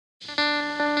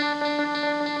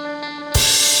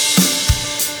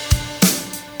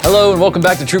Hello and welcome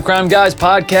back to True Crime Guys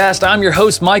Podcast. I'm your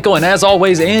host, Michael, and as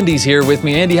always, Andy's here with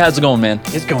me. Andy, how's it going, man?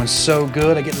 It's going so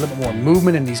good. I get a little bit more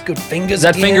movement in these good fingers. Is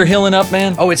that finger healing up,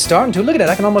 man? Oh, it's starting to. Look at that.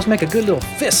 I can almost make a good little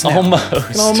fist now.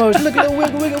 Almost. Look at the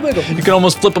wiggle. You can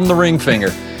almost flip them the ring finger.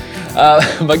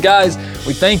 But guys,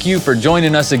 we thank you for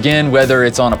joining us again, whether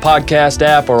it's on a podcast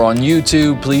app or on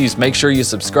YouTube. Please make sure you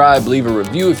subscribe, leave a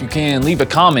review if you can, leave a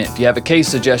comment if you have a case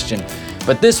suggestion.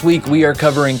 But this week we are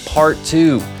covering part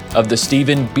 2 of the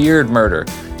Stephen Beard murder,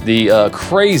 the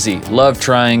crazy love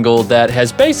triangle that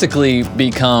has basically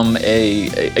become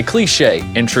a cliche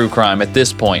in true crime at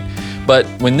this point. But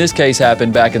when this case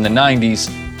happened back in the 90s,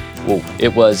 well,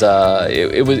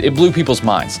 it blew people's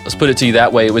minds. Let's put it to you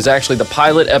that way. It was actually the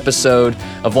pilot episode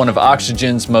of one of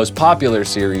Oxygen's most popular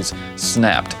series,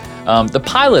 Snapped. The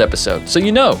pilot episode. So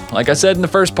like I said in the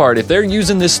first part, if they're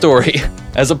using this story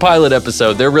as a pilot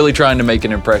episode, they're really trying to make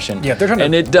an impression. Yeah, they're trying to.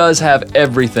 And it does have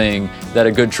everything that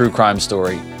a good true crime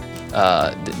story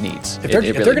needs. If they're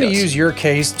going to use your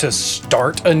case to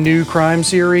start a new crime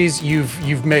series, you've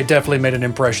definitely made an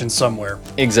impression somewhere.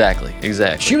 Exactly.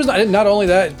 She was not only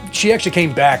that, she actually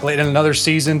came back late in another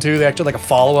season too. They actually like a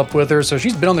follow up with her, so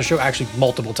she's been on the show actually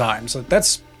multiple times. So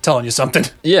that's telling you something.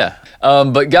 Yeah.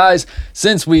 But guys,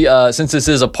 since this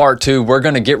is a part 2, we're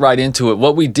going to get right into it.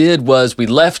 What we did was we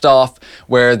left off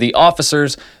where the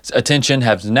officers' attention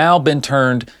has now been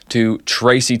turned to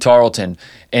Tracy Tarleton,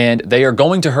 and they are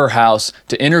going to her house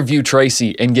to interview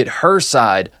Tracy and get her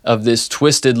side of this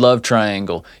twisted love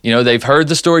triangle. They've heard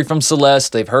the story from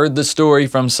Celeste. They've heard the story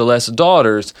from Celeste's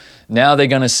daughters. Now they're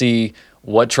going to see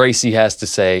what Tracy has to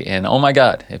say. And oh my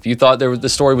God, if you thought the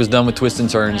story was done with twists and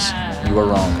turns, you are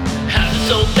wrong.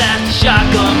 So fast, a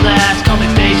shotgun blast, coming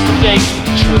face to face with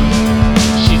the truth.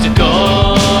 She's a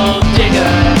gold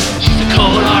digger, she's a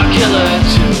cold hard killer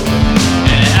too.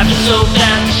 And after so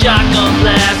fast, a shotgun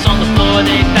blast, on the floor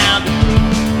they found the proof.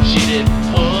 She didn't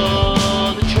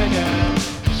pull the trigger,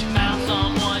 she found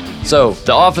someone to. So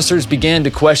the officers began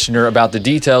to question her about the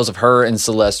details of her and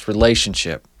Celeste's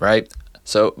relationship, right?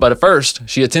 But at first,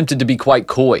 she attempted to be quite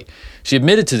coy. She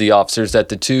admitted to the officers that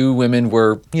the two women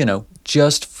were,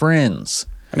 just friends.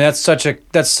 I mean, that's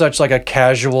such like a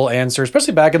casual answer,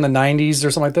 especially back in the 90s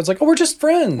or something like that. It's like, oh, we're just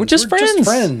friends. We're just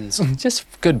friends. Just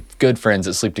good friends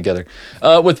that sleep together.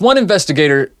 With one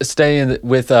investigator staying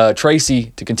with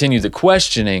Tracy to continue the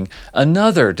questioning,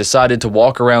 another decided to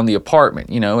walk around the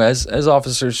apartment, as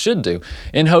officers should do,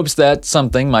 in hopes that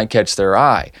something might catch their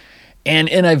eye. And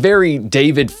in a very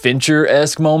David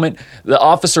Fincher-esque moment, the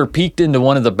officer peeked into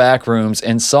one of the back rooms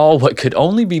and saw what could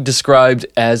only be described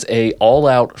as a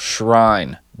all-out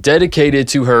shrine dedicated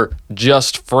to her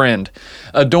just friend,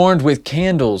 adorned with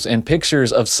candles and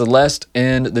pictures of Celeste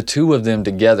and the two of them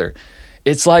together.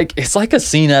 It's like a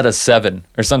scene out of Seven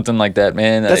or something like that,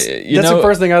 man. That's the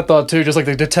first thing I thought too. Just like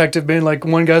the detective being like,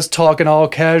 one guy's talking all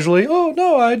casually, "Oh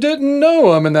no, I didn't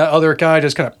know him," and that other guy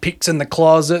just kind of peeks in the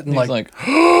closet and like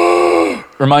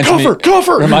reminds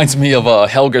me of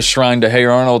Helga's shrine to Hey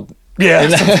Arnold. Yeah.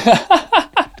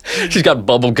 She's got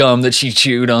bubble gum that she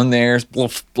chewed on there,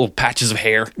 little patches of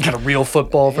hair. Got a real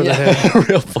football for the head.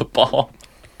 Real football.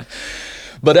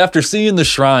 But after seeing the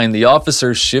shrine, the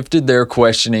officers shifted their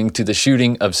questioning to the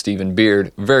shooting of Stephen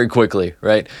Beard very quickly,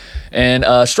 right? And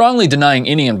strongly denying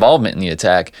any involvement in the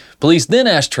attack, police then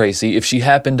asked Tracy if she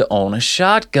happened to own a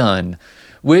shotgun,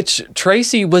 which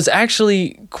Tracy was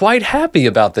actually quite happy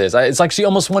about this. It's like she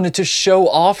almost wanted to show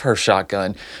off her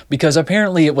shotgun because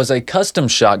apparently it was a custom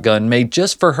shotgun made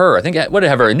just for her. I think, what did it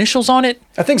have, her initials on it?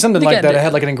 I think something like that. It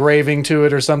had like an engraving to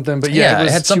it or something. But yeah,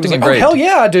 it had something like, engraved. Oh, hell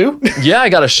yeah, I do. Yeah, I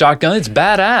got a shotgun. It's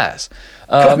badass.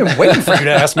 I've been waiting for you to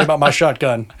ask me about my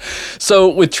shotgun. So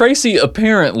with Tracy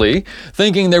apparently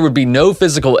thinking there would be no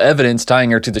physical evidence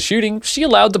tying her to the shooting, she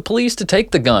allowed the police to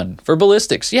take the gun for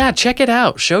ballistics. Yeah, check it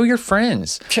out. Show your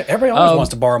friends. Everybody always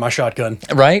wants to borrow my shotgun.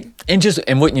 Right? And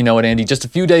wouldn't you know it, Andy, just a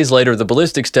few days later, the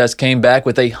ballistics test came back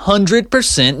with a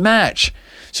 100% match.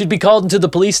 She'd be called into the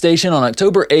police station on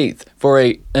October 8th for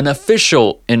an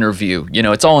official interview.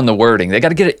 It's all in the wording. They got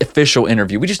to get an official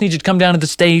interview. We just need you to come down to the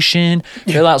station,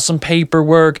 fill out some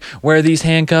paperwork, wear these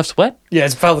handcuffs. What? Yeah,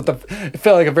 it felt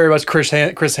like a very much Chris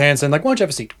Hansen. Like, why don't you have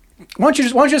a seat? Why don't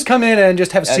you just come in and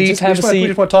just have a seat? We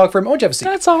just want to talk for him. Why don't you have a seat?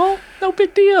 That's all. No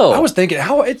big deal. I was thinking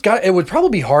it would probably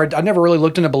be hard. I never really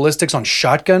looked into ballistics on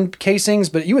shotgun casings,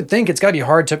 but you would think it's got to be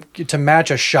hard to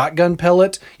match a shotgun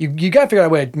pellet. You got to figure out a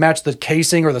way to match the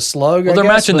casing or the slug. Well, they're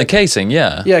matching the casing,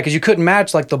 yeah. Yeah, because you couldn't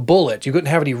match like the bullet. You couldn't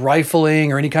have any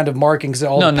rifling or any kind of markings.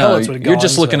 All the pellets would have gone. You're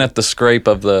just looking at the scrape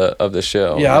of the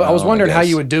shell. Yeah, I was wondering how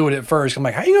you would do it at first. I'm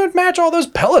like, how are you going to match all those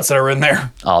pellets that are in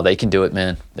there? Oh, they can do it,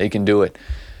 man. They can do it.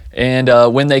 And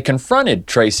when they confronted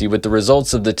Tracy with the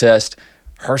results of the test,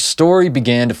 her story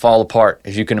began to fall apart,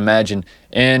 as you can imagine,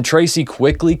 and Tracy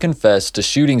quickly confessed to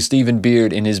shooting Stephen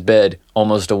Beard in his bed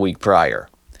almost a week prior.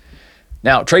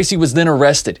 Now, Tracy was then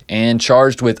arrested and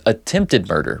charged with attempted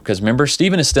murder, because remember,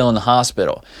 Stephen is still in the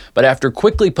hospital. But after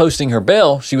quickly posting her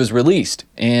bail, she was released,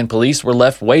 and police were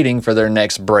left waiting for their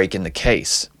next break in the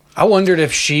case. I wondered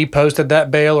if she posted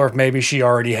that bail or if maybe she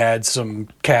already had some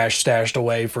cash stashed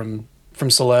away from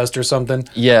Celeste or something.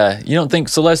 Yeah, you don't think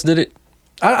Celeste did it?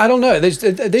 I don't know. They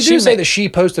do say that she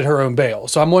posted her own bail.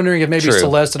 So I'm wondering if maybe True.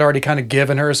 Celeste had already kind of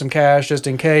given her some cash just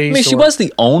in case. I mean, she was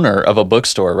the owner of a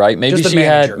bookstore, right? Maybe Just the she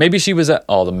manager. had. Maybe she was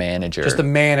the manager. just the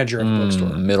manager of the bookstore.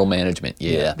 middle management.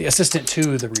 Yeah. The assistant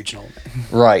to the regional.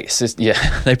 Right.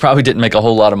 Yeah. They probably didn't make a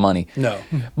whole lot of money. No.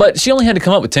 But she only had to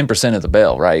come up with 10% of the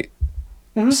bail, right?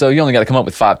 So you only got to come up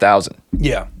with $5,000.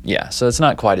 Yeah. Yeah. So it's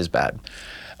not quite as bad.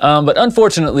 But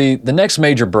unfortunately, the next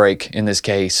major break in this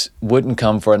case wouldn't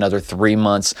come for another 3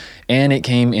 months, and it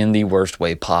came in the worst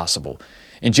way possible.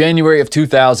 In January of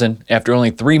 2000, after only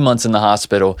 3 months in the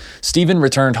hospital, Stephen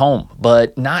returned home,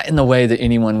 but not in the way that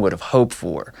anyone would have hoped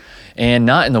for, and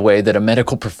not in the way that a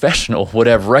medical professional would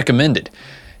have recommended.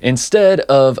 Instead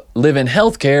of live-in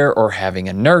healthcare or having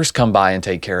a nurse come by and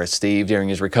take care of Steve during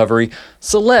his recovery,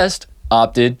 Celeste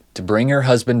opted to bring her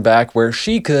husband back where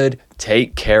she could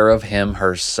take care of him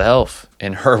herself,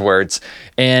 in her words.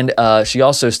 And she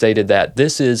also stated that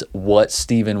this is what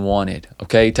Stephen wanted.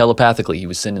 Okay, telepathically, he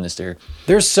was sending this to her.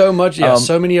 There's so much,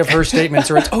 so many of her statements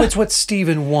are, it's what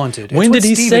Stephen wanted. It's When what did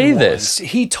he Stephen say wants.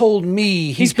 this? He told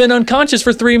me. He's been unconscious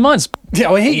for 3 months. Yeah,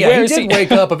 well, he did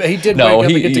wake up. He did No, wake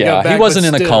up and get to go back. he wasn't but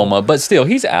in a still. coma, but still,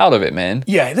 he's out of it, man.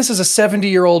 Yeah, this is a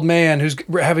 70-year-old man who's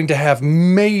having to have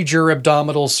major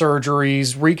abdominal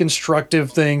surgeries,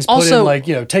 reconstructive things, put Also-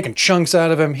 in taking chunks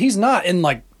out of him. He's not in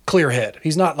clear head.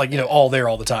 He's not all there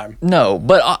all the time. No,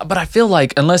 but I feel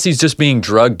like unless he's just being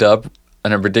drugged up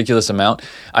in a ridiculous amount,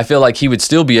 I feel like he would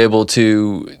still be able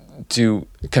to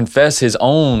confess his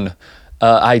own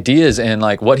ideas and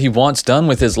like what he wants done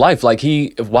with his life. Like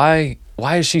why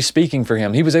is she speaking for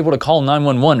him? He was able to call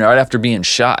 911 right after being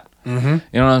shot. Mm-hmm.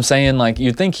 You know what I'm saying? Like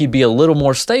you'd think he'd be a little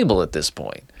more stable at this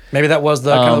point. Maybe that was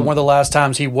kind of one of the last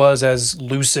times he was as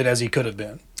lucid as he could have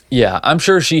been. Yeah, I'm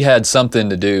sure she had something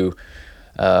to do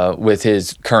with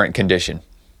his current condition.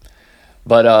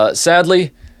 But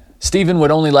sadly, Stephen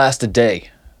would only last a day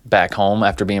back home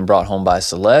after being brought home by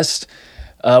Celeste,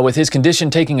 with his condition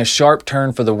taking a sharp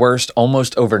turn for the worst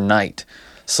almost overnight.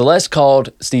 Celeste called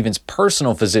Stephen's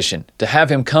personal physician to have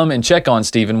him come and check on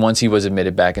Stephen once he was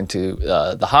admitted back into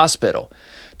the hospital.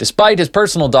 Despite his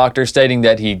personal doctor stating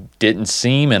that he didn't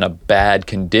seem in a bad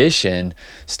condition,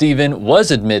 Stephen was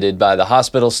admitted by the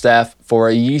hospital staff for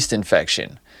a yeast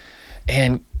infection.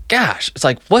 And gosh, it's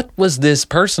like, what was this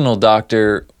personal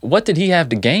doctor, what did he have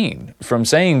to gain from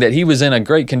saying that he was in a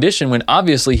great condition when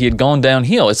obviously he had gone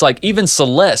downhill? It's like even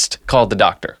Celeste called the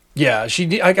doctor. Yeah, I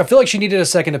feel like she needed a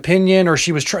second opinion, or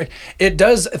she was trying. It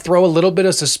does throw a little bit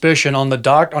of suspicion on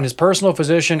on his personal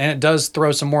physician, and it does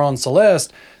throw some more on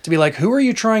Celeste to be like, who are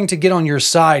you trying to get on your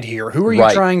side here? Who are you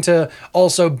Right. trying to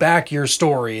also back your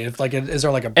story? If is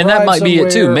there like a bribe And that might be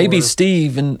it too. somewhere, Maybe or-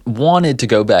 Stephen wanted to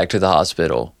go back to the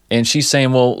hospital. And she's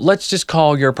saying, well, let's just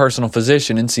call your personal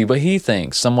physician and see what he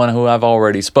thinks. Someone who I've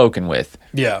already spoken with.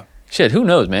 Yeah, Shit, who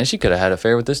knows, man? She could have had an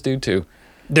affair with this dude too.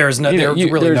 there's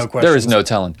really no question. There is no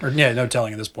telling. No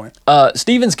telling at this point.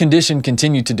 Stephen's condition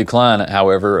continued to decline,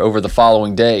 however, over the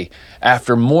following day.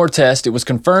 After more tests, it was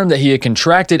confirmed that he had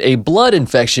contracted a blood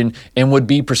infection and would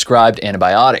be prescribed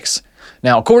antibiotics.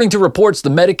 Now, according to reports, the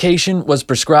medication was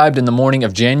prescribed in the morning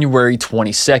of January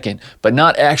 22nd, but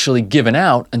not actually given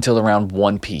out until around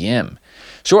 1 p.m.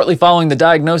 Shortly following the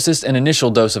diagnosis and initial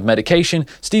dose of medication,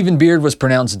 Stephen Beard was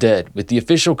pronounced dead, with the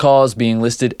official cause being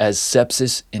listed as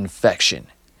sepsis infection.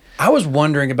 I was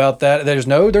wondering about that. There's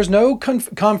no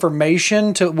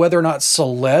confirmation to whether or not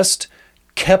Celeste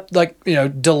kept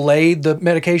delayed the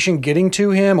medication getting to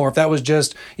him, or if that was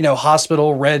just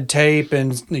hospital red tape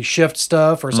and shift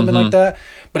stuff or something like that.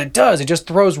 But it just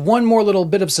throws one more little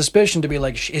bit of suspicion to be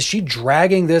like, is she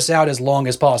dragging this out as long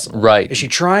as possible? Right. Is she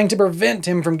trying to prevent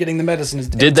him from getting the medicine?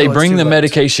 Did they bring the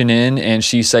medication in and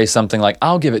she say something like,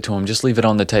 I'll give it to him, just leave it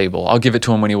on the table. I'll give it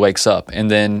to him when he wakes up.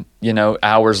 And then,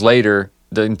 hours later,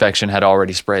 the infection had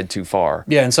already spread too far.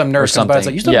 Yeah, and some nurse comes by and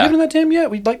says, you still giving that to him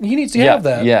yet? He needs to have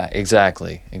that. Yeah,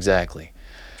 exactly.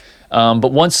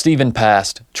 But once Stephen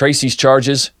passed, Tracy's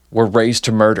charges were raised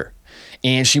to murder,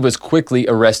 and she was quickly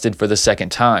arrested for the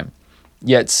second time.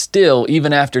 Yet still,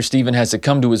 even after Stephen had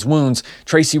succumbed to his wounds,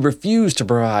 Tracy refused to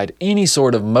provide any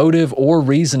sort of motive or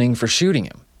reasoning for shooting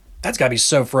him. That's got to be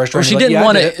so Or frustrating. she Like, didn't yeah, I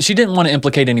want did it. to. She didn't want to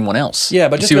implicate anyone else. Yeah,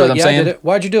 but you just see be what like, I'm yeah, I saying? did it.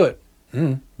 Why'd you do it?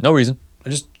 No reason.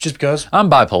 Just because. I'm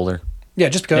bipolar. Yeah,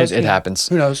 just because. It happens.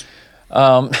 Who knows?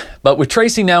 But with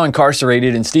Tracy now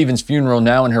incarcerated and Stephen's funeral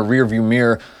now in her rearview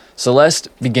mirror, Celeste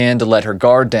began to let her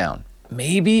guard down.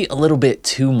 Maybe a little bit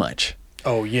too much.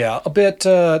 Oh, yeah. A bit.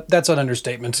 That's an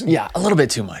understatement. Yeah, a little bit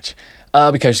too much.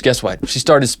 Because guess what? She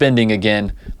started spending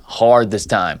again hard this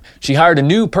time. She hired a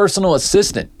new personal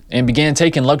assistant and began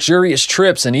taking luxurious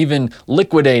trips and even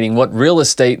liquidating what real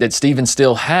estate that Stephen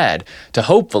still had to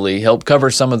hopefully help cover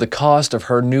some of the cost of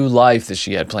her new life that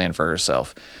she had planned for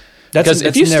herself. Because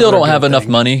if you still don't have enough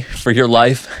money for your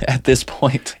life at this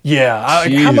point, yeah,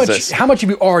 how much have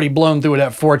you already blown through with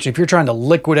that fortune? If you're trying to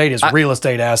liquidate his real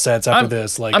estate assets after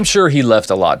this, like I'm sure he left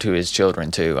a lot to his children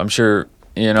too. I'm sure,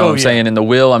 you know, Oh, what I'm yeah. saying in the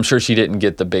will, I'm sure she didn't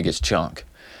get the biggest chunk.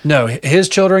 no, his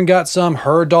children got some,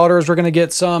 her daughters were going to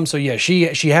get some. So yeah, she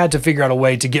had to figure out a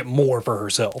way to get more for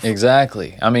herself.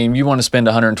 Exactly. I mean, you want to spend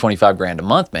 125 grand a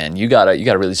month, man. You gotta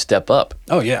really step up.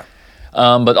 Oh yeah.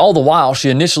 But all the while, she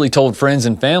initially told friends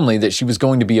and family that she was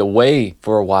going to be away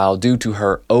for a while due to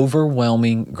her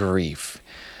overwhelming grief.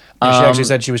 She actually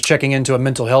said she was checking into a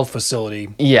mental health facility.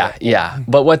 Yeah.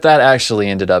 But what that actually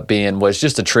ended up being was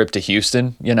just a trip to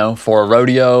Houston, you know, for a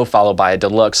rodeo, followed by a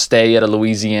deluxe stay at a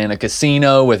Louisiana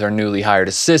casino with her newly hired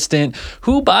assistant,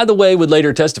 who, by the way, would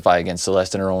later testify against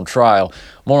Celeste in her own trial.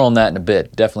 More on that in a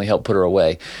bit. Definitely helped put her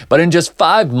away. But in just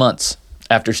 5 months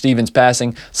after Stephen's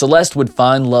passing, Celeste would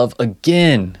find love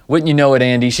again. Wouldn't you know it,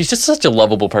 Andy? She's just such a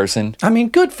lovable person. I mean,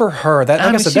 good for her. That, like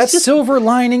I mean, said, she's that's just- silver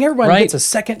lining. Everyone Right? gets a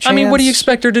second chance. I mean, what do you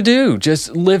expect her to do?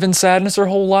 Just live in sadness her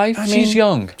whole life? I mean, She's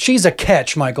young. She's a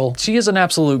catch, Michael. She is an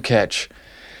absolute catch.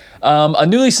 A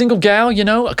newly single gal, you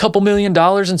know, a couple $1 million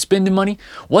in spending money.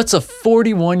 What's a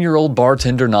 41-year-old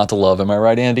bartender not to love? Am I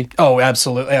right, Andy? Oh,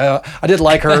 absolutely. I did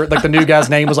like her. Like the new guy's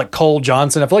name was like Cole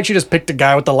Johnson. I feel like she just picked a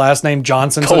guy with the last name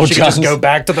Johnson so Cole she could just Johnson. go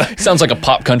back to the. Sounds like a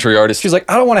pop country artist. She's like,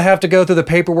 I don't want to have to go through the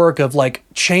paperwork of like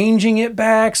changing it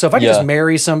back. So if I can Yeah. just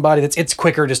marry somebody, it's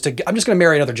quicker. I'm just going to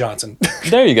marry another Johnson.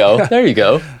 There you go. There you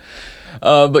go.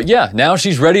 But yeah, now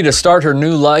she's ready to start her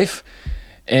new life.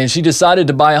 And she decided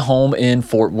to buy a home in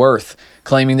Fort Worth,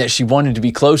 claiming that she wanted to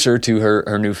be closer to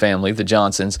her new family, the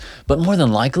Johnsons. But more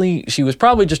than likely, she was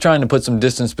probably just trying to put some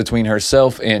distance between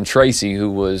herself and Tracy, who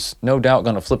was no doubt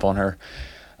going to flip on her.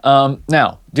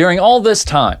 Now, during all this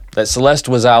time that Celeste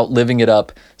was out living it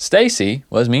up, Stacy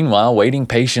was meanwhile waiting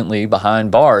patiently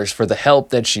behind bars for the help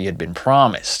that she had been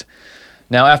promised.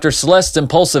 Now, after Celeste's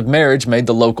impulsive marriage made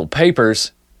the local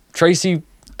papers, Tracy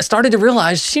started to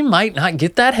realize she might not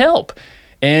get that help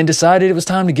and decided it was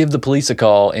time to give the police a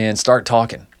call and start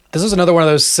talking. This is another one of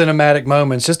those cinematic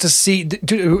moments, just to see,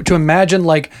 to imagine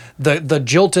like the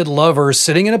jilted lover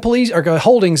sitting in a police or a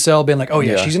holding cell, being like, "Oh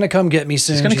yeah, Yeah. she's gonna come get me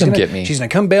soon. She's gonna come get me. She's gonna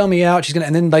come bail me out. She's gonna,"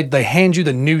 and then they hand you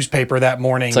the newspaper that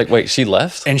morning. It's like, wait, she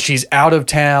left? and she's out of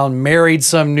town, married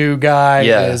some new guy,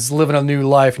 Yeah. is living a new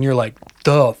life, and you're like,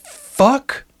 the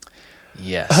fuck,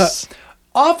 Yes.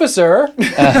 officer?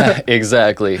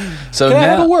 Exactly. So Can I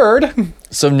have a word?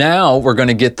 So now we're going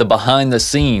to get the behind the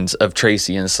scenes of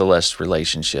Tracy and Celeste's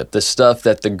relationship, the stuff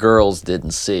that the girls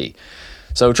didn't see.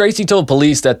 So Tracy told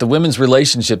police that the women's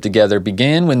relationship together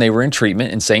began when they were in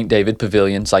treatment in St. David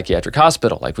Pavilion Psychiatric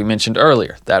Hospital, like we mentioned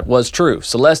earlier. That was true.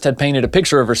 Celeste had painted a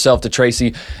picture of herself to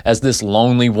Tracy as this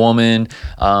lonely woman,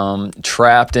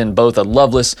 trapped in both a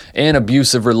loveless and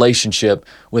abusive relationship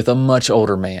with a much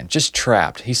older man. Just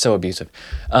trapped. He's so abusive.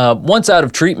 Once out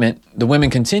of treatment, the women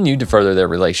continued to further their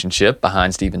relationship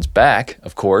behind Stephen's back,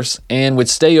 of course, and would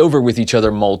stay over with each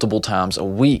other multiple times a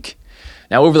week.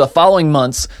 Now, over the following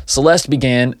months, Celeste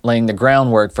began laying the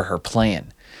groundwork for her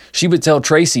plan. She would tell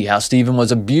Tracy how Stephen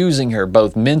was abusing her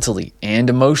both mentally and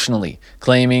emotionally,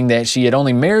 claiming that she had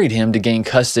only married him to gain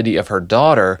custody of her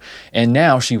daughter, and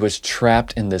now she was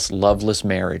trapped in this loveless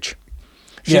marriage.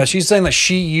 Yeah, she's saying that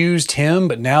she used him,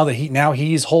 but now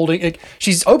he's holding it.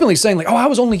 She's openly saying like, "Oh, I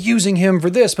was only using him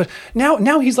for this," but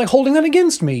now he's like holding that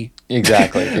against me.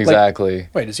 Exactly, exactly.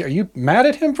 Wait, are you mad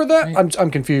at him for that?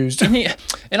 I'm confused.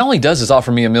 And all he does is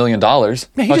offer me $1 million.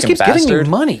 Man, he just keeps getting me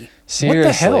money. Seriously. What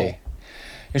the hell?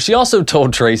 And she also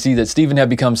told Tracy that Stephen had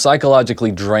become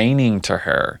psychologically draining to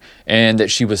her and that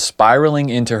she was spiraling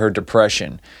into her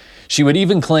depression. She would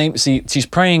even claim, she's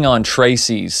preying on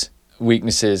Tracy's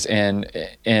weaknesses and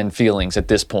feelings at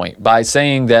this point by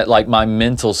saying that like my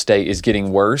mental state is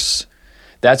getting worse.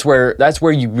 That's where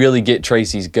you really get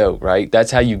Tracy's goat, right? That's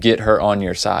how you get her on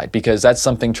your side because that's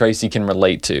something Tracy can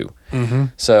relate to. Mm-hmm.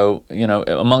 So, you know,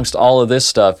 amongst all of this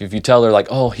stuff, if you tell her like,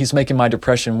 oh, he's making my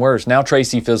depression worse, now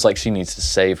Tracy feels like she needs to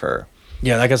save her.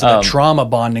 Yeah, like I said, that trauma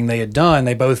bonding they had done,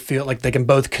 they both feel like they can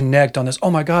both connect on this. Oh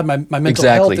my God, my mental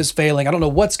health is failing. I don't know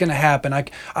what's going to happen.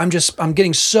 I'm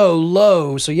getting so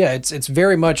low. So yeah, it's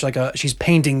very much like she's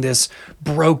painting this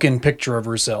broken picture of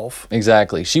herself.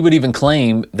 Exactly. She would even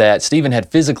claim that Stephen had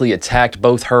physically attacked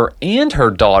both her and her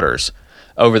daughters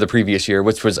over the previous year,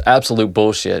 which was absolute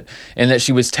bullshit, and that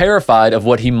she was terrified of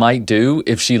what he might do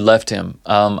if she left him.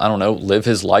 I don't know, live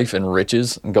his life in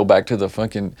riches and go back to the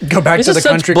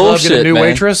country club, get a new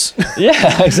waitress.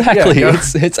 Yeah, exactly. Yeah,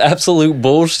 it's absolute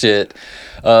bullshit.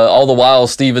 All the while,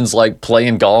 Steven's like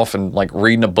playing golf and like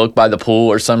reading a book by the pool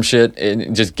or some shit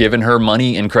and just giving her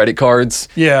money and credit cards.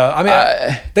 Yeah, I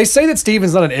mean, they say that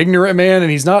Steven's not an ignorant man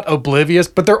and he's not oblivious,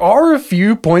 but there are a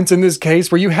few points in this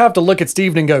case where you have to look at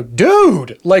Steven and go,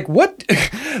 dude, like what?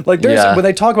 Like when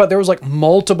they talk about there was like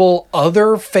multiple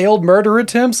other failed murder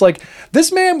attempts, like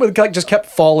this man would like just kept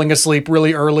falling asleep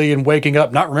really early and waking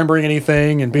up not remembering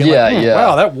anything and being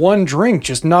wow, that one drink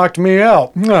just knocked me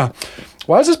out.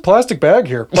 Why is this plastic bag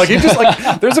here? Like it just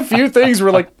like there's a few things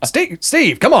where like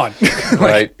Steve, come on. Like,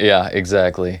 right? Yeah,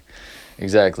 exactly.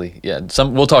 Yeah,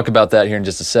 we'll talk about that here in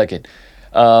just a second.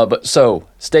 But so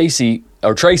Tracy,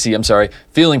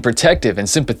 feeling protective and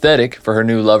sympathetic for her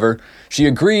new lover, she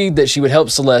agreed that she would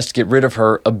help Celeste get rid of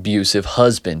her abusive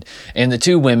husband, and the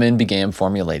two women began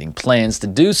formulating plans to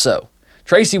do so.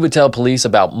 Tracy would tell police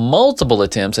about multiple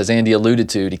attempts, as Andy alluded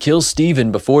to kill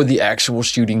Stephen before the actual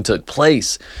shooting took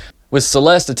place, with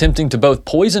Celeste attempting to both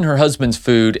poison her husband's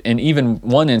food and even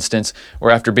one instance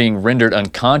where after being rendered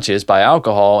unconscious by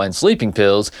alcohol and sleeping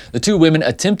pills, the two women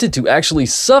attempted to actually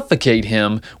suffocate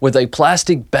him with a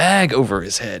plastic bag over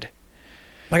his head.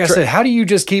 Like I said, how do you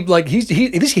just keep like he's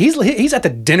at the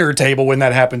dinner table when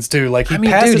that happens too? Like he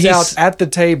passes out at the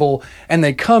table and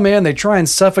they come in, they try and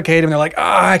suffocate him. They're like,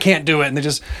 I can't do it, and they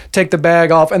just take the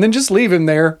bag off and then just leave him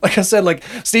there. Like I said, like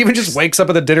Steven just wakes up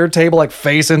at the dinner table like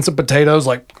face in some potatoes,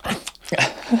 like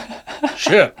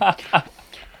shit. What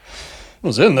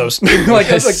was in those? like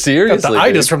seriously, got the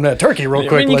itis from that turkey real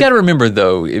quick. I mean, you got to remember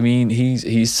though. I mean,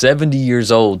 he's 70 years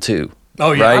old too.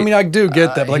 Oh yeah, right? I mean I do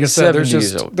get that, but like I said,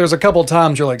 there's a couple of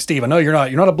times you're like, Steve, I know you're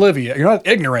not oblivious, you're not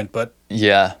ignorant, but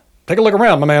yeah, take a look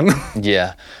around, my man.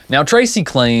 Yeah. Now Tracy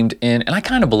claimed, and I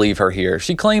kind of believe her here,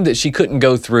 she claimed that she couldn't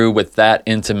go through with that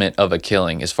intimate of a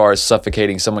killing as far as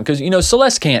suffocating someone, because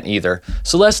Celeste can't either.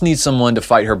 Celeste needs someone to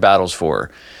fight her battles for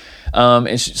her.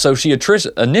 So she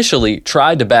initially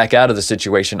tried to back out of the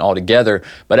situation altogether,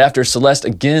 but after Celeste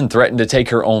again threatened to take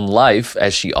her own life,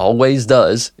 as she always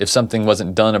does if something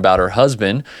wasn't done about her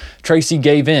husband, Tracy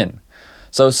gave in.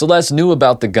 So Celeste knew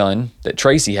about the gun that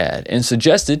Tracy had and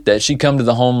suggested that she come to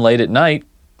the home late at night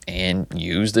and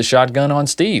use the shotgun on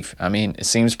Steve. I mean, it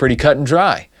seems pretty cut and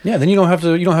dry. Yeah, then you don't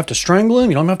have to strangle him.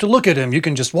 You don't have to look at him. You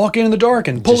can just walk in the dark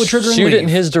and pull the trigger and leave. Shoot it in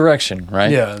his direction, right?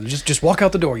 Yeah, just walk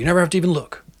out the door. You never have to even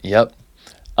look. Yep.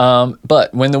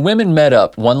 But when the women met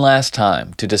up one last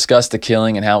time to discuss the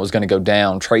killing and how it was going to go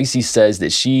down, Tracy says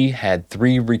that she had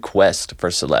 3 requests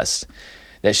for Celeste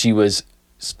that she was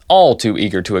all too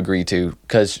eager to agree to,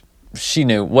 because she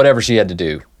knew whatever she had to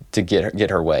do to get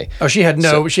her way. Oh, she had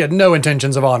no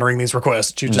intentions of honoring these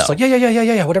requests. She was just like,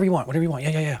 yeah, whatever you want,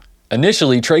 yeah.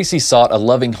 Initially, Tracy sought a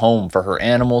loving home for her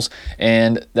animals,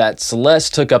 and that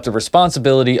Celeste took up the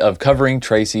responsibility of covering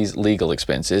Tracy's legal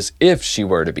expenses if she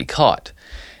were to be caught.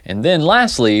 And then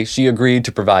lastly, she agreed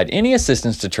to provide any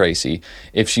assistance to Tracy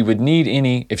if she would need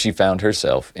any if she found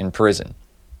herself in prison.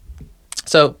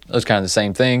 So, those kind of the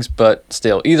same things, but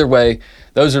still, either way,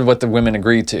 those are what the women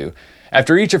agreed to.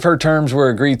 After each of her terms were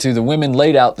agreed to, the women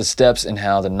laid out the steps and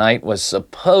how the night was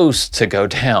supposed to go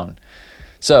down.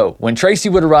 So, when Tracy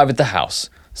would arrive at the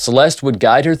house, Celeste would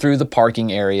guide her through the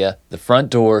parking area, the front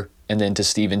door, and then to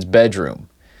Stephen's bedroom.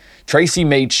 Tracy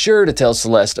made sure to tell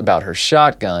Celeste about her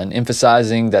shotgun,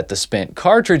 emphasizing that the spent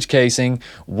cartridge casing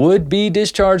would be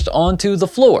discharged onto the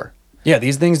floor. Yeah,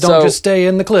 these things don't just stay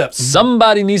in the clips.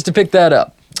 Somebody needs to pick that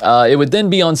up. It would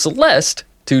then be on Celeste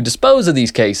to dispose of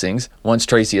these casings once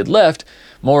Tracy had left.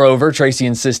 Moreover, Tracy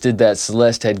insisted that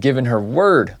Celeste had given her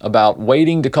word about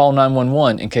waiting to call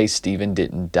 911 in case Stephen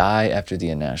didn't die after the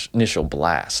initial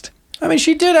blast. I mean,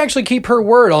 she did actually keep her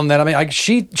word on that. I mean,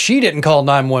 she didn't call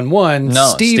 911. No,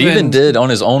 Stephen did on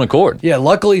his own accord. Yeah,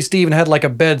 luckily Stephen had like a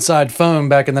bedside phone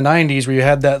back in the 90s where you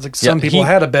had that. Like some people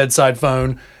had a bedside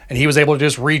phone, and he was able to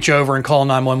just reach over and call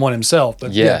 911 himself.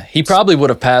 But yeah, he probably would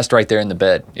have passed right there in the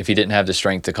bed if he didn't have the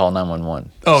strength to call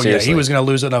 911. Oh, seriously. Yeah, he was going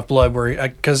to lose enough blood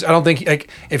because I don't think,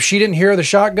 if she didn't hear the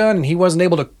shotgun and he wasn't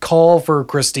able to call for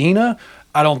Christina,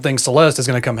 I don't think Celeste is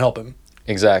going to come help him.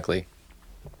 Exactly.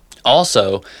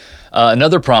 Also,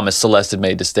 Another promise Celeste had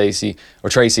made to Tracy,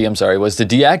 was to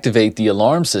deactivate the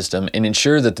alarm system and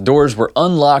ensure that the doors were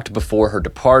unlocked before her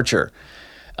departure.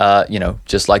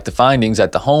 Just like the findings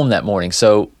at the home that morning.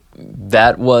 So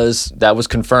that was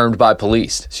confirmed by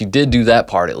police. She did do that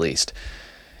part at least.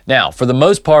 Now, for the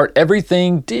most part,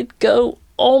 everything did go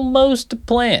almost to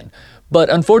plan. But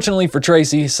unfortunately for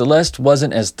Tracy, Celeste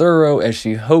wasn't as thorough as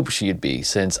she hoped she'd be,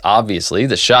 since obviously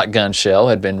the shotgun shell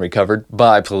had been recovered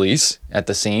by police at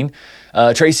the scene.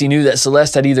 Tracy knew that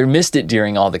Celeste had either missed it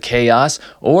during all the chaos,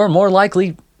 or more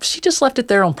likely, she just left it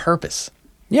there on purpose.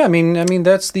 Yeah, I mean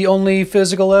that's the only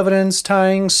physical evidence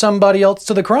tying somebody else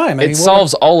to the crime. It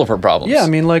solves all of her problems. Yeah, I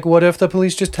mean, like, what if the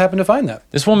police just happen to find that?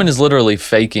 This woman is literally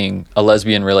faking a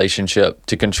lesbian relationship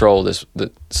to control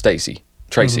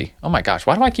Tracy. Oh my gosh,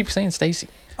 why do I keep saying Stacy?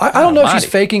 I don't know if she's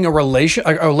faking a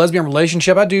lesbian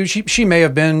relationship. She may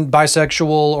have been bisexual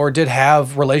or did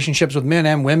have relationships with men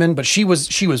and women, but she was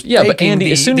Yeah, but faking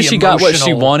Andy, as soon as she got what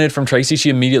she wanted from Tracy,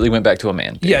 she immediately went back to a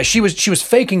man. Yeah, she was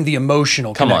faking the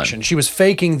emotional connection. She was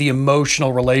faking the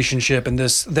emotional relationship and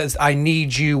this I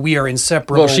need you, we are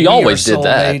inseparable. Well, she always did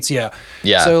that.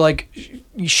 Yeah. So like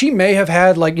she may have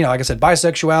had, like I said,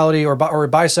 bisexuality or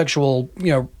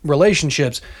bisexual,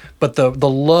 relationships, but the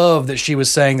love that she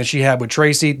was saying that she had with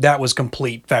Tracy, that was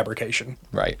complete fabrication.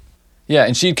 Right. Yeah,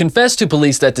 and she'd confessed to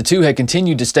police that the two had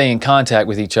continued to stay in contact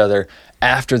with each other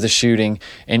after the shooting,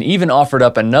 and even offered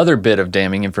up another bit of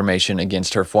damning information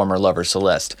against her former lover,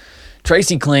 Celeste.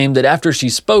 Tracy claimed that after she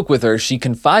spoke with her, she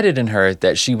confided in her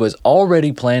that she was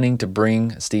already planning to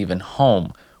bring Stephen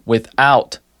home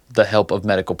without the help of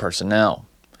medical personnel,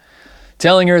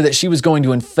 telling her that she was going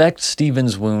to infect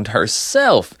Stephen's wound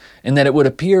herself and that it would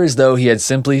appear as though he had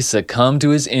simply succumbed to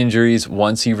his injuries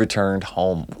once he returned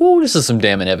home. Ooh, this is some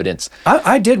damning evidence.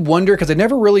 I did wonder, because they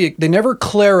never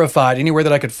clarified anywhere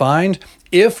that I could find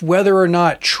whether or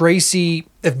not Tracy,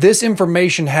 if this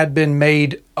information had been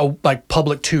made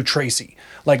public to Tracy,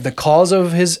 like the cause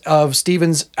of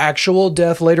Stephen's actual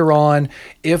death later on,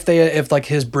 if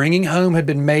his bringing home had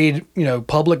been made,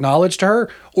 public knowledge to her,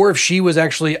 or if she was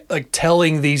actually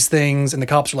telling these things and the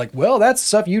cops were like, well, that's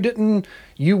stuff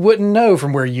you wouldn't know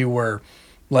from where you were.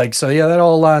 So yeah, that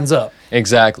all lines up.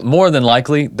 Exactly. More than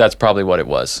likely, that's probably what it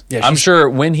was. Yeah, I'm sure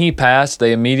when he passed,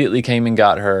 they immediately came and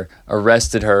got her,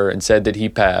 arrested her, and said that he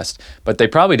passed, but they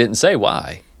probably didn't say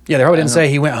why. Yeah, they probably didn't say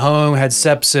he went home, had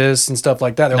sepsis and stuff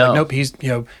like that. They're like, nope,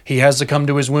 he has succumbed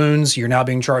to his wounds. You're now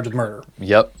being charged with murder.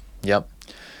 Yep.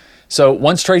 So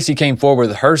once Tracy came forward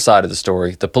with her side of the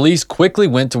story, the police quickly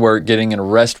went to work getting an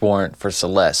arrest warrant for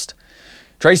Celeste.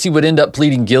 Tracy would end up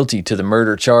pleading guilty to the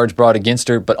murder charge brought against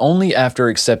her, but only after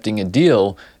accepting a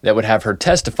deal that would have her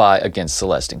testify against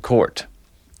Celeste in court.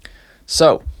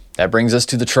 So that brings us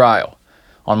to the trial.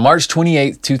 On March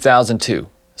 28, 2002,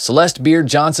 Celeste Beard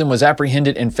Johnson was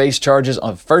apprehended and faced charges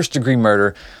of first-degree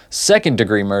murder,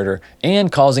 second-degree murder,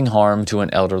 and causing harm to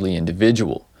an elderly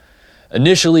individual.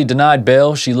 Initially denied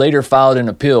bail, she later filed an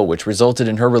appeal which resulted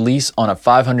in her release on a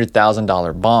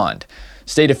 $500,000 bond.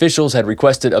 State officials had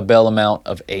requested a bail amount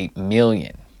of $8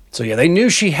 million. So yeah, they knew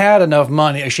she had enough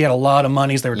money. She had a lot of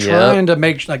money. So they were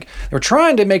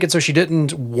trying to make it so she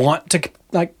didn't want to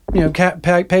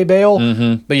pay bail.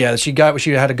 Mm-hmm. But yeah, she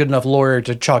had a good enough lawyer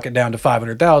to chalk it down to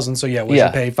 $500,000. So yeah,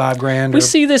 she pay $5,000? We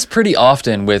see this pretty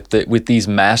often with these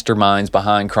masterminds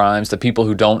behind crimes, the people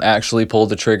who don't actually pull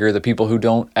the trigger, the people who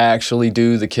don't actually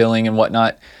do the killing and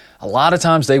whatnot. A lot of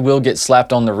times they will get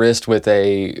slapped on the wrist with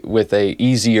a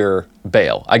easier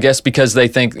bail. I guess because they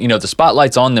think, the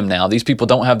spotlight's on them now. These people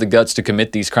don't have the guts to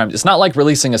commit these crimes. It's not like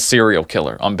releasing a serial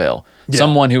killer on bail. Yeah.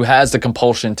 Someone who has the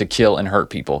compulsion to kill and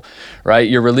hurt people, right?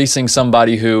 You're releasing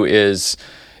somebody who is,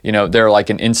 they're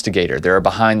like an instigator. They're a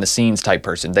behind the scenes type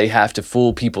person. They have to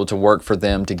fool people to work for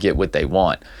them to get what they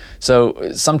want.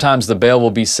 So sometimes the bail will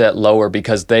be set lower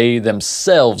because they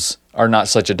themselves are not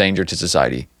such a danger to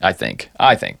society, I think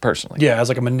personally. Yeah, as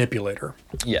like a manipulator.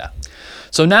 Yeah.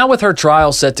 So now with her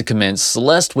trial set to commence,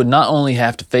 Celeste would not only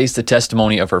have to face the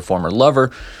testimony of her former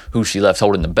lover, who she left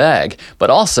holding the bag, but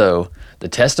also the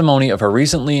testimony of her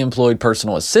recently employed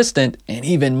personal assistant, and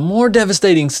even more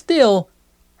devastating still,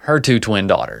 her two twin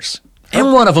daughters.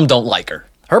 And one of them don't like her.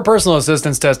 Her personal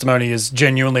assistant's testimony is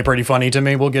genuinely pretty funny to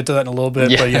me. We'll get to that in a little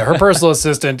bit. Yeah. But yeah, her personal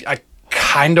assistant, I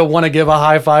kind of want to give a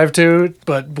high five to,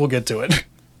 but we'll get to it.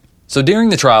 So during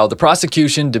the trial, the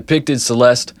prosecution depicted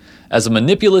Celeste as a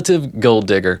manipulative gold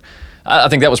digger. I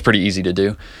think that was pretty easy to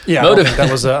do. Yeah, I don't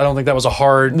think that was a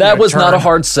hard That was not a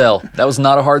hard sell. That was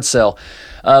not a hard sell.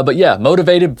 But yeah,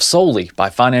 motivated solely by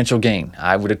financial gain.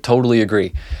 I would totally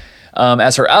agree.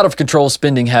 As her out-of-control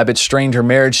spending habits strained her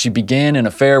marriage, she began an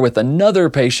affair with another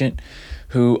patient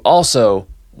who also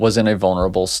was in a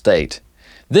vulnerable state.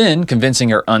 Then, convincing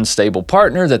her unstable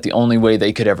partner that the only way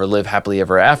they could ever live happily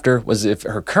ever after was if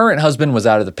her current husband was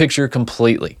out of the picture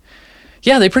completely.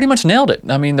 Yeah, they pretty much nailed it.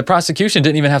 I mean, the prosecution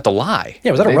didn't even have to lie.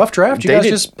 Yeah, was that a rough draft? You guys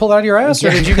just pulled out of your ass?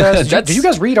 Or did you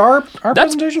guys read our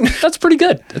presentation? That's pretty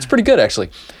good. That's pretty good,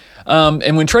 actually.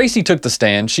 And when Tracy took the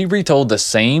stand, she retold the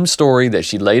same story that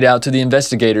she laid out to the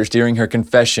investigators during her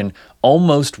confession,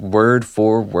 almost word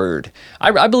for word.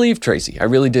 I believe Tracy, I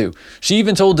really do. She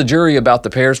even told the jury about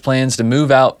the pair's plans to move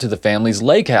out to the family's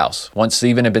lake house once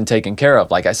Stephen had been taken care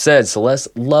of. Like I said,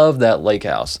 Celeste loved that lake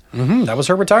house. Mm-hmm. That was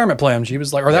her retirement plan. She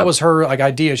was like, or that was her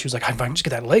idea. She was like, if I can just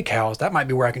get that lake house, that might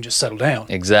be where I can just settle down.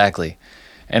 Exactly.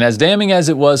 And as damning as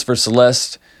it was for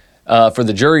Celeste, for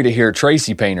the jury to hear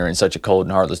Tracy paint her in such a cold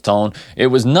and heartless tone, it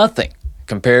was nothing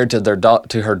compared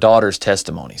to her daughter's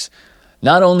testimonies.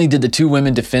 Not only did the two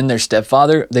women defend their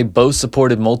stepfather, they both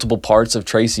supported multiple parts of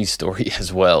Tracy's story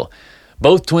as well.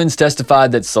 Both twins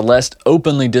testified that Celeste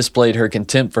openly displayed her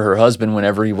contempt for her husband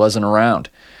whenever he wasn't around.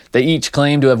 They each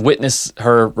claimed to have witnessed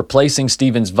her replacing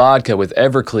Stephen's vodka with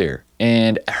Everclear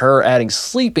and her adding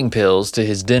sleeping pills to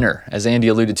his dinner, as Andy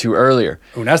alluded to earlier.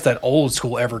 Ooh, that's that old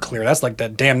school Everclear. That's like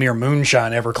that damn near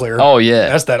moonshine Everclear. Oh, yeah.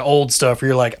 That's that old stuff where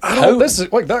you're like, I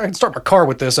can start my car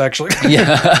with this, actually.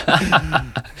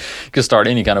 Yeah. Could start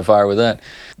any kind of fire with that.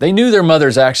 They knew their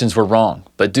mother's actions were wrong,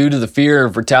 but due to the fear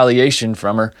of retaliation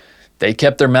from her, they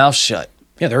kept their mouths shut.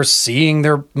 Yeah, they're seeing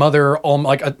their mother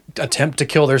attempt to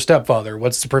kill their stepfather.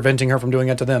 What's preventing her from doing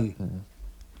it to them?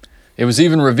 It was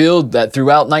even revealed that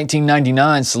throughout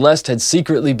 1999, Celeste had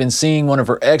secretly been seeing one of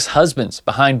her ex-husbands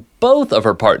behind both of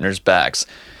her partners' backs.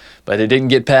 But it didn't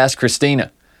get past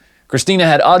Christina. Christina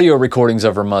had audio recordings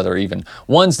of her mother even,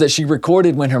 ones that she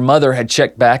recorded when her mother had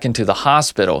checked back into the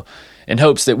hospital, in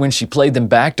hopes that when she played them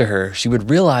back to her, she would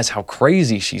realize how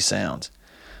crazy she sounds.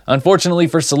 Unfortunately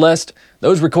for Celeste,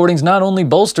 those recordings not only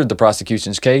bolstered the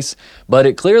prosecution's case, but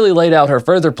it clearly laid out her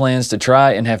further plans to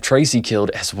try and have Tracy killed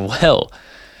as well.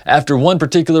 After one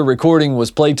particular recording was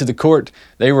played to the court,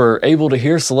 they were able to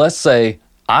hear Celeste say,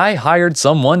 "I hired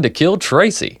someone to kill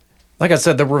Tracy." Like I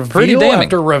said, the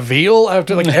reveal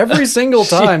after like every single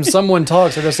time someone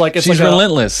talks, they're just like, she's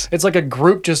relentless. It's like a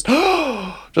group just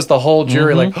the whole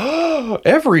jury like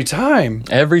every time.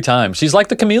 Every time. She's like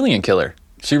the chameleon killer.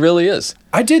 She really is.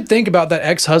 I did think about that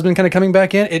ex-husband kind of coming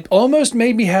back in. It almost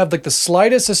made me have like the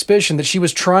slightest suspicion that she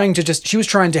was trying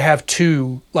to have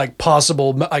two like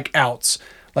possible like outs.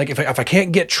 Like if I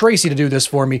can't get Tracy to do this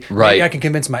for me, right, maybe I can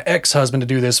convince my ex-husband to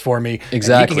do this for me.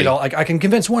 Exactly. I can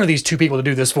convince one of these two people to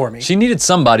do this for me. She needed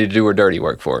somebody to do her dirty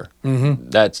work for her. Mm-hmm.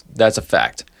 That's a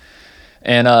fact.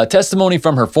 And testimony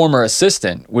from her former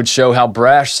assistant would show how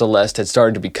brash Celeste had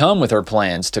started to become with her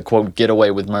plans to, quote, get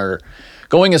away with murder,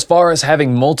 going as far as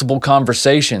having multiple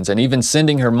conversations and even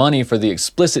sending her money for the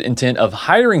explicit intent of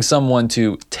hiring someone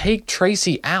to take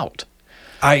Tracy out.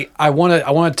 I want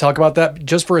to talk about that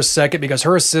just for a second because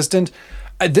her assistant,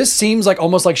 this seems like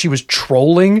almost like she was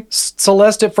trolling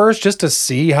Celeste at first just to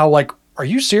see how like, are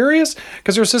you serious?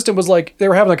 Because her assistant was like, they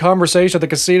were having a conversation at the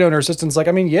casino and her assistant's like,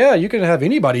 I mean, yeah, you can have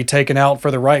anybody taken out for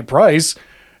the right price.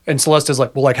 And Celeste is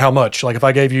like, well, like how much? Like if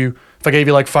I gave you like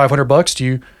 $500, do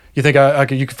you think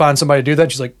you could find somebody to do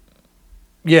that? She's like,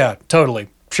 yeah, totally,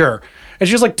 sure. And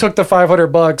she just like took the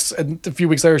 $500 and a few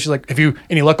weeks later, she's like, have you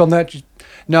any luck on that?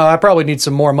 No, I probably need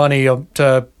some more money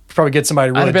to probably get somebody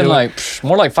to really I'd have been like,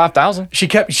 more like 5,000. She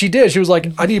did. She was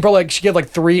like, I need probably she had like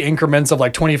 3 increments of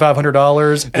like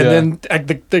 $2,500. And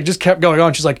then they just kept going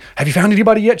on. She's like, have you found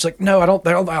anybody yet? She's like, no, I don't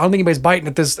think anybody's biting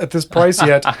at this price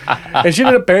yet. And she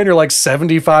ended up paying her like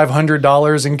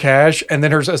 $7,500 in cash. And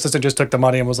then her assistant just took the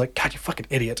money and was like, God, you fucking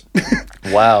idiot.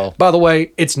 Wow. By the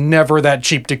way, it's never that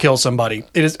cheap to kill somebody.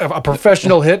 It is a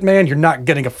professional hitman. You're not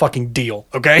getting a fucking deal.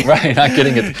 Okay. Right. Not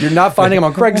getting it. You're not finding them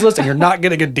on Craigslist and you're not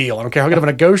getting a deal. I don't care how good of a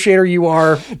negotiator you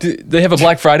are. Do they have a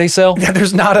Black Friday sale? Yeah,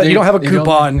 there's not you don't have a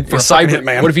coupon for Cyber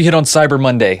hitman. What if you hit on Cyber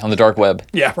Monday on the dark web?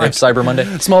 Yeah, right. Cyber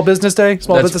Monday. Small Business Day,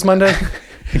 Business Monday.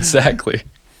 Exactly.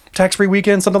 Tax-free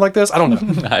weekend, something like this. I don't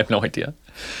know. I have no idea.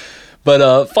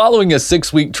 But following a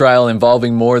 6-week trial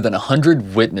involving more than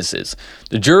 100 witnesses,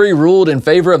 the jury ruled in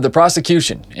favor of the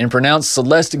prosecution and pronounced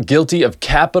Celeste guilty of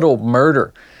capital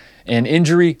murder and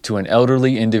injury to an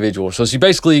elderly individual. So she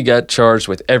basically got charged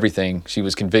with everything she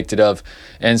was convicted of,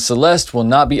 and Celeste will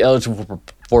not be eligible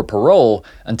for parole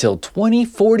until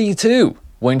 2042,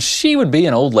 when she would be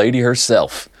an old lady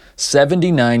herself,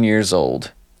 79 years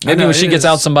old. Maybe when she gets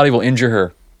out, somebody will injure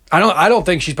her. I don't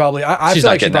think she's probably. I feel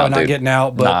like she's probably not getting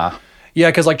out, but. Nah. Yeah,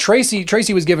 because like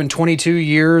Tracy was given 22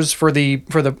 years for the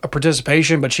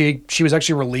participation, but she was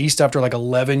actually released after like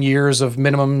 11 years of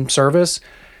minimum service.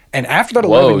 And after that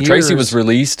 11 years... Tracy was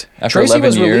released after Tracy 11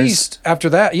 was years? released after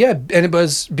that, yeah. And it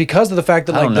was because of the fact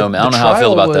that, like, I don't know, man. I the don't know how I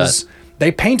feel trial about was, that.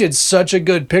 They painted such a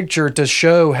good picture to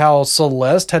show how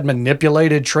Celeste had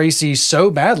manipulated Tracy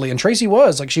so badly. And Tracy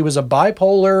was, like, she was a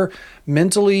bipolar,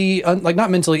 mentally, like,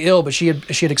 not mentally ill, but she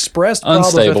had expressed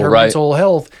problems with Unstable, her right. mental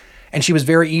health. And she was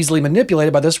very easily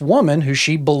manipulated by this woman who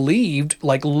she believed,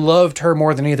 like, loved her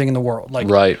more than anything in the world. Like,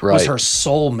 Right. was her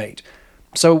soulmate.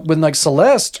 So when, like,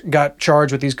 Celeste got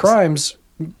charged with these crimes,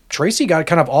 Tracy got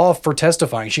kind of off for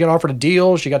testifying. She got offered a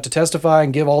deal. She got to testify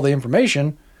and give all the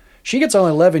information. She gets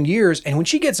only 11 years. And when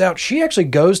she gets out, she actually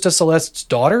goes to Celeste's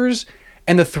daughters,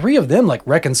 and the three of them, like,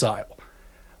 reconcile.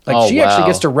 Like, she actually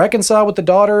gets to reconcile with the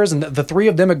daughters, and the three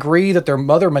of them agree that their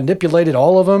mother manipulated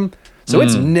all of them. So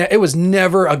it was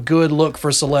never a good look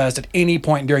for Celeste at any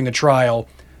point during the trial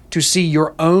to see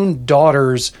your own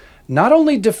daughters not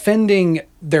only defending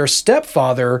their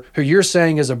stepfather, who you're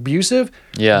saying is abusive,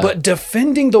 but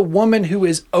defending the woman who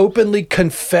is openly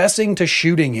confessing to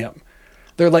shooting him.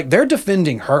 They're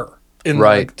defending her.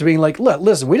 Like, to being like, look,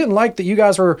 listen, we didn't like that you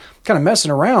guys were kind of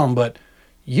messing around, but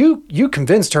you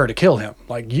convinced her to kill him.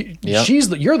 Like,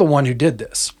 you're the one who did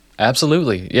this.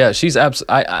 Absolutely. Yeah, she's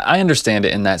I understand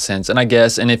it in that sense. And I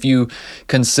guess, and if you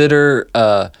consider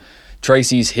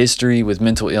Tracy's history with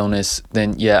mental illness,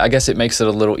 then I guess it makes it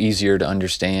a little easier to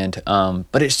understand.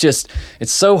 But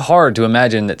it's so hard to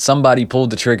imagine that somebody pulled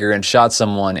the trigger and shot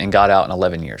someone and got out in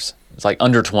 11 years. It's like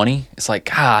under 20. It's like,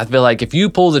 God, I feel like if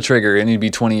you pull the trigger, it need to be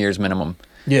 20 years minimum.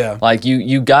 Yeah. Like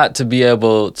you got to be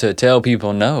able to tell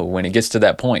people no when it gets to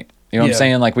that point. You know what I'm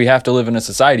saying? Like, we have to live in a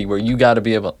society where you got to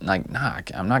be able, like, nah,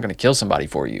 I'm not going to kill somebody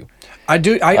for you. I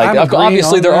do.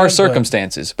 Obviously, there are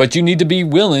circumstances, but you need to be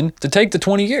willing to take the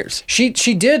 20 years. She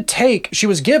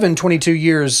was given 22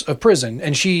 years of prison,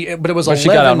 and but it was 11, she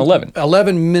got out in 11.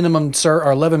 11 minimum,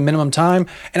 or 11 minimum time.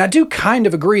 And I do kind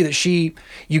of agree that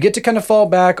you get to kind of fall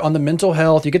back on the mental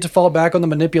health, you get to fall back on the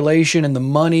manipulation and the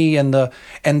money and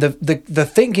the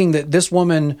thinking that this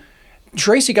woman,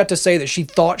 Tracy, got to say that she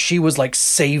thought she was, like,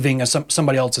 saving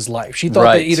somebody else's life. She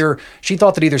thought that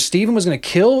either Stephen was going to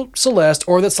kill Celeste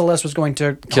or that Celeste was going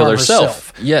to kill harm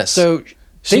herself. Yes. So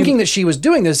thinking that she was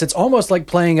doing this, it's almost like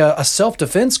playing a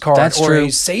self-defense card true.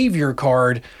 A savior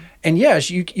card. And yes,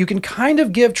 you can kind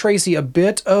of give Tracy a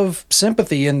bit of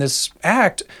sympathy in this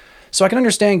act. So I can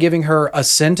understand giving her a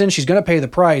sentence. She's going to pay the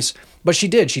price. But she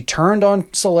did. She turned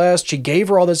on Celeste. She gave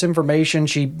her all this information.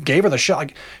 She gave her the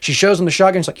shot. She shows him the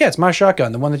shotgun. She's like, yeah, it's my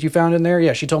shotgun. The one that you found in there.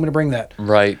 Yeah, she told me to bring that.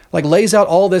 Right. Like, lays out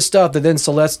all this stuff that then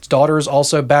Celeste's daughters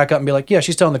also back up and be like, yeah,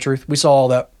 she's telling the truth. We saw all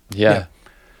that. Yeah.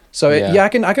 So, I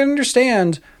can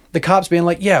understand the cops being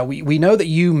like, yeah, we know that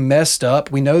you messed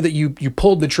up. We know that you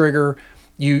pulled the trigger.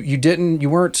 You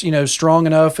weren't, strong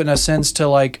enough in a sense to,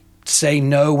 like, say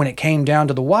no when it came down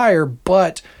to the wire,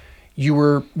 but you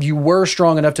were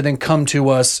strong enough to then come to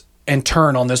us and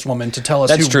turn on this woman to tell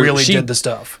us who really did the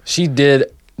stuff. She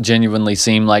did genuinely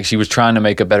seem like she was trying to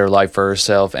make a better life for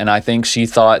herself, and I think she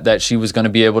thought that she was going to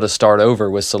be able to start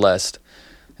over with Celeste,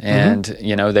 and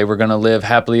they were going to live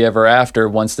happily ever after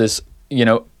once this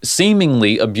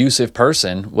seemingly abusive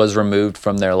person was removed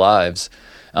from their lives.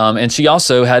 And she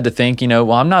also had to think,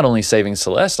 well, I'm not only saving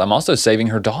Celeste, I'm also saving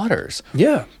her daughters.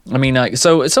 Yeah. I mean,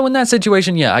 so in that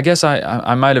situation, I guess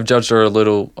I might have judged her a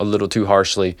little too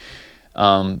harshly.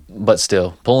 But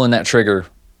still, pulling that trigger,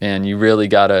 and you really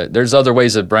gotta. There's other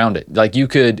ways around it. Like, you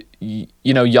could,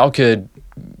 y'all could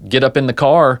get up in the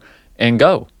car and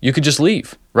go. You could just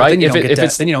leave, right? Then you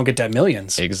don't get that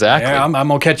millions. Exactly. Yeah, I'm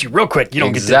gonna catch you real quick. You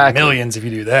don't get that millions if you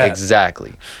do that.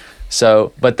 Exactly.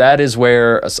 So, but that is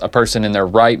where a person in their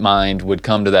right mind would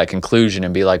come to that conclusion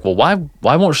and be like, well,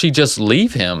 why won't she just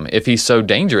leave him if he's so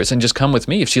dangerous and just come with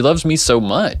me? If she loves me so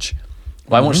much,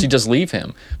 why won't she just leave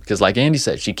him? Because like Andy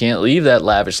said, she can't leave that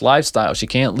lavish lifestyle. She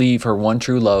can't leave her one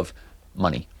true love,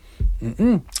 money.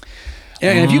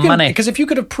 Yeah, and if you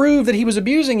could have proved that he was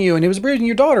abusing you and he was abusing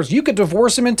your daughters, you could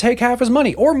divorce him and take half his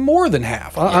money, or more than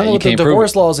half. I don't know what the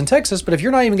divorce laws in Texas, but if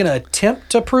you're not even going to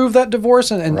attempt to prove that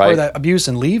divorce or that abuse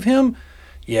and leave him,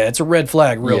 it's a red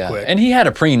flag real quick. And he had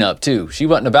a prenup too. She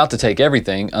wasn't about to take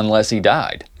everything unless he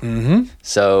died.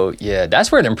 So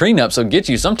that's where them prenups will get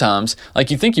you sometimes.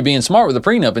 Like, you think you're being smart with a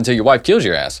prenup until your wife kills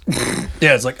your ass.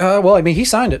 Yeah, it's like, well, I mean, he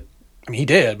signed it. I mean, he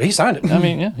did, but he signed it. I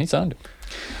mean, yeah, he signed it.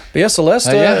 But yeah,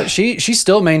 Celeste, she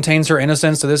still maintains her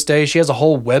innocence to this day. She has a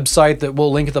whole website that we'll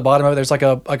link at the bottom of it. There's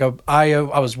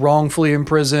I was wrongfully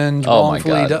imprisoned. Oh my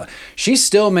God. She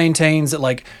still maintains that,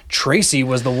 like, Tracy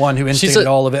was the one who instigated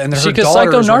all of it, and her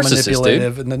daughters were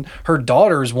manipulative, and then her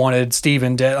daughters wanted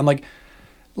Stephen dead. I'm like,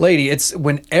 lady, it's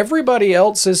when everybody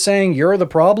else is saying you're the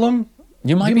problem,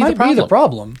 you might You be might the problem. be the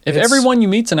problem. If It's- everyone you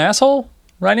meet's an asshole,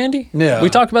 right, Andy? Yeah. We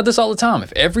talk about this all the time.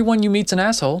 If everyone you meet's an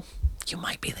asshole, you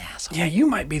might be the asshole. Yeah, you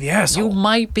might be the asshole. You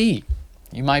might be.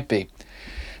 You might be.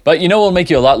 But you know what will make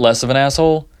you a lot less of an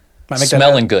asshole? Might make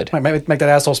Smelling good. Might make that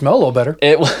asshole smell a little better.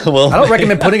 It will. I don't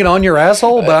recommend putting it on your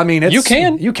asshole, but I mean, it's, You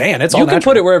can. You can. It's all You can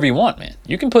natural. put it wherever you want, man.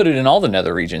 You can put it in all the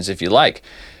nether regions if you like.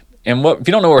 And what if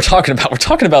you don't know what we're talking about? We're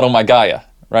talking about Oh My Gaia,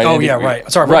 right? Oh, Andy? yeah, right.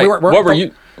 Sorry, right. we're- what were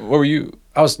you? What were you?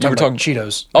 I was you were talking about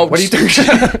Cheetos. Oh, what do you think?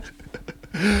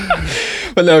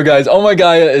 But no, guys, Oh My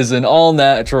Gaia is an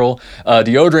all-natural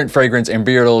deodorant, fragrance, and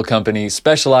beard oil company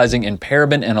specializing in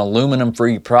paraben and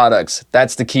aluminum-free products.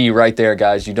 That's the key right there,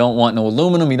 guys. You don't want no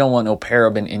aluminum, you don't want no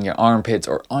paraben in your armpits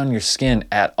or on your skin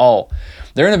at all.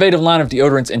 Their innovative line of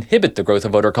deodorants inhibit the growth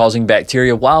of odor-causing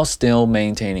bacteria while still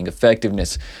maintaining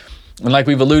effectiveness. And like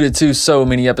we've alluded to so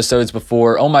many episodes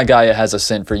before, Oh My Gaia has a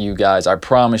scent for you guys, I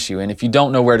promise you. And if you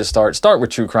don't know where to start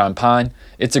with True Crime Pine.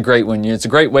 It's a great one. It's a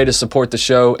great way to support the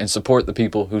show and support the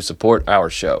people who support our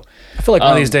show. I feel like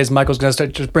one of these days Michael's going to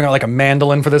start just bring out like a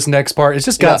mandolin for this next part. It's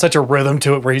just got such a rhythm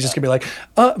to it where he's just going to be like,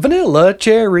 vanilla,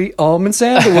 cherry, almond,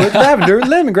 sandalwood, lavender,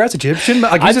 lemongrass, Egyptian.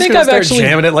 Like, he's just going to start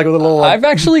jamming it like a little. Like, I've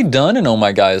actually done an Oh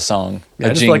My Gaia song. I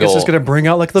just feel like it's just going to bring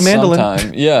out like the mandolin.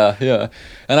 Sometime. Yeah.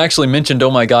 And I actually mentioned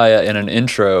Oh My Gaia in an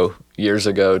intro years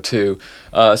ago too.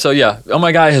 So yeah, Oh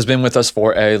My Gaia has been with us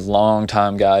for a long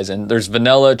time, guys. And there's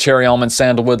vanilla, cherry almond,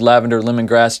 sandalwood, lavender,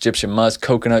 lemongrass, Egyptian musk,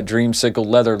 coconut, dreamsicle,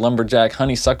 leather, lumberjack,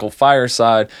 honeysuckle,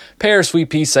 fireside, pear, sweet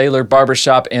pea, sailor,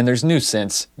 barbershop, and there's new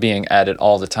scents being added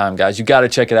all the time, guys. You got to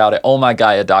check it out at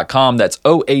ohmygaia.com. That's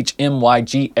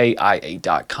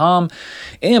ohmygaia.com.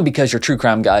 And because you're True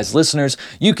Crime Guys listeners,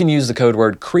 you can use the code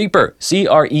word CREEPER,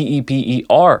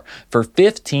 CREEPER, for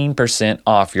 15%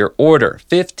 off your order.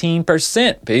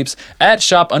 15%, peeps, at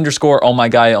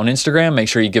shop_ohmygaia on Instagram. Make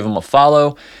sure you give them a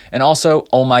follow. And also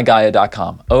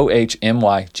ohmygaia.com,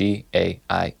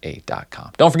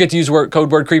 ohmygaia.com. Don't forget to use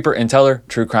code word CREEPER and tell her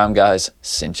True Crime Guys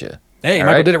sent you. Hey, All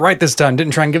Michael right? did it right this time.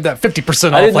 Didn't try and give that 50%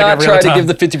 off I did like not every try other to time. give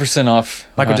the 50% off.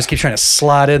 Michael just keeps trying to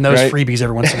slide in those Right. freebies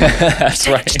every once in a while. That's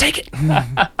right. Just take it.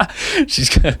 She's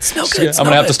gonna, Smell she's good, gonna- I'm smell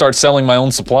gonna have to good. start selling my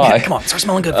own supply. Yeah, come on, start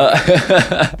smelling good.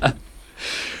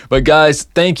 But guys,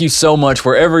 thank you so much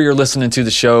wherever you're listening to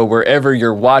the show, wherever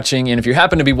you're watching. And if you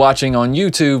happen to be watching on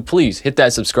YouTube, please hit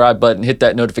that subscribe button, hit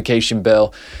that notification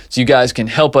bell so you guys can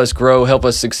help us grow, help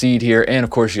us succeed here. And of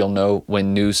course, you'll know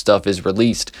when new stuff is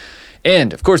released.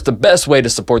 And of course, the best way to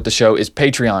support the show is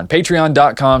Patreon.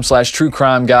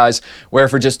 Patreon.com/truecrimeguys, where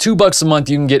for just $2 a month,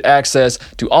 you can get access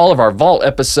to all of our Vault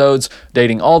episodes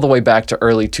dating all the way back to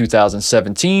early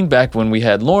 2017, back when we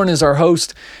had Lauren as our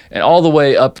host, and all the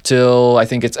way up till I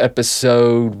think it's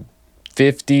episode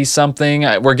 50 something.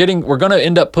 We're going to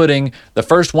end up putting the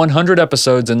first 100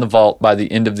 episodes in the Vault by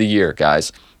the end of the year,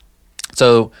 guys.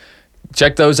 So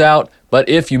check those out. But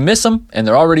if you miss them and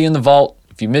they're already in the Vault,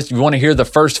 if you want to hear the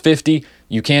first 50,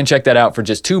 you can check that out for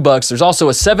just $2. There's also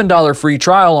a $7 free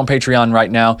trial on Patreon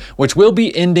right now, which will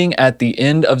be ending at the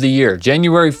end of the year.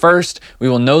 January 1st, we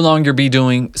will no longer be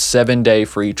doing 7-day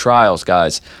free trials,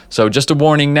 guys. So just a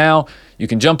warning now, you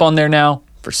can jump on there now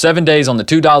for 7 days on the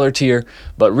 $2 tier,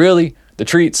 but really, the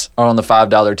treats are on the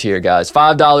 $5 tier, guys.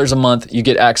 $5 a month, you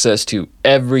get access to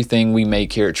everything we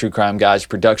make here at True Crime Guys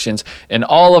Productions. And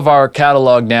all of our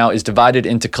catalog now is divided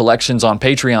into collections on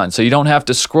Patreon. So you don't have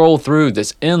to scroll through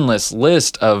this endless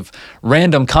list of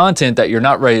random content that you're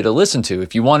not ready to listen to.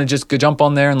 If you want to just go jump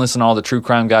on there and listen to all the True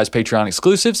Crime Guys Patreon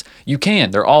exclusives, you can.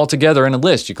 They're all together in a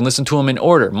list. You can listen to them in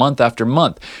order, month after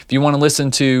month. If you want to listen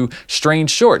to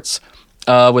Strange Shorts,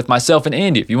 with myself and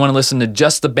Andy. If you want to listen to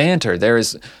Just the Banter, there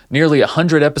is nearly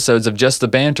 100 episodes of Just the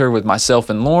Banter with myself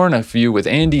and Lauren, a few with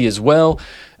Andy as well.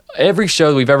 Every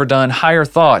show we've ever done, Higher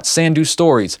Thoughts, Sandu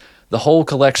Stories, the whole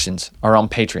collections are on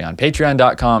Patreon.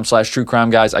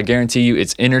 Patreon.com/truecrimeguys. I guarantee you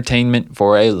it's entertainment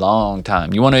for a long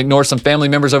time. You want to ignore some family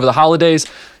members over the holidays?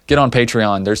 Get on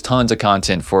Patreon. There's tons of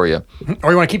content for you.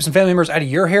 Or you want to keep some family members out of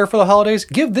your hair for the holidays?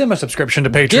 Give them a subscription to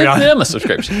Patreon. Give them a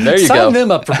subscription. There you go. Sign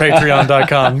them up for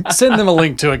Patreon.com. Send them a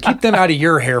link to it. Keep them out of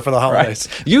your hair for the holidays.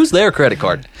 Use their credit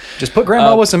card. Just put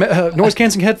grandma with some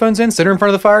noise-canceling headphones in, sit her in front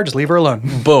of the fire, just leave her alone.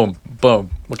 Boom, boom.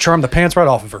 We'll charm the pants right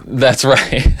off of her. That's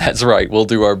right. That's right. We'll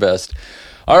do our best.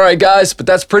 All right, guys, but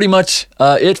that's pretty much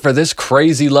it for this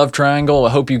crazy love triangle.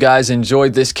 I hope you guys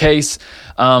enjoyed this case.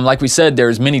 Like we said,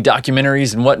 there's many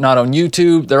documentaries and whatnot on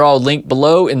YouTube. They're all linked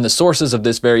below in the sources of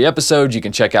this very episode. You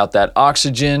can check out that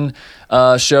Oxygen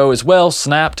show as well,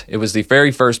 Snapped. It was the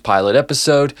very first pilot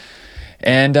episode.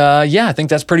 And yeah, I think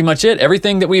that's pretty much it.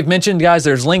 Everything that we've mentioned, guys,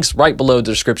 there's links right below the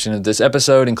description of this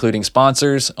episode, including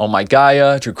sponsors, Oh My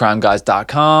Gaia,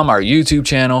 TrueCrimeGuys.com, our YouTube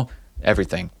channel,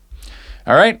 everything.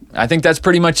 All right, I think that's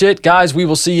pretty much it. Guys, we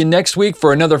will see you next week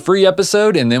for another free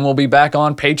episode, and then we'll be back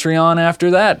on Patreon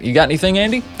after that. You got anything,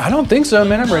 Andy? I don't think so,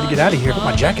 man. I'm ready to get out of here. Put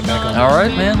my jacket back on. All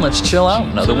right, man, let's chill out.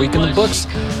 Another week in the books.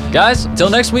 Guys, until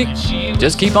next week,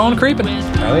 just keep on creeping.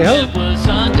 Howdy ho. It was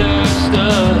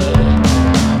understood.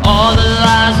 All the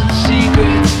lies and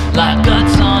secrets like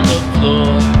guts on the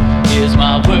floor. Here's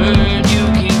my word, you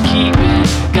can keep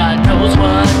it. God knows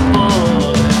what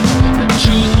for. The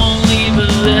truth won't leave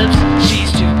her lips.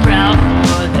 She's too proud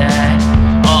for that.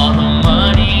 All the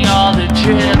money, all the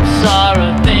trips are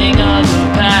a thing of the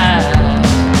past.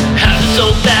 Having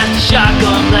so fast, a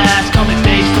shotgun blast, coming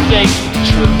face to face with the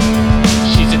truth.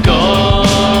 She's a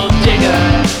gold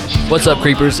digger. What's up,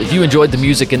 creepers? If you enjoyed the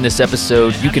music in this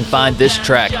episode, you can find this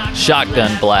track,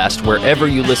 Shotgun Blast, wherever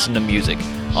you listen to music.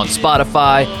 On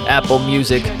Spotify, Apple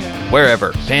Music,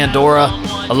 wherever, Pandora,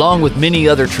 along with many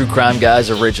other True Crime Guys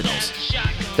originals.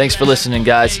 Thanks for listening,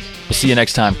 guys. We'll see you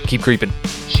next time. Keep creeping.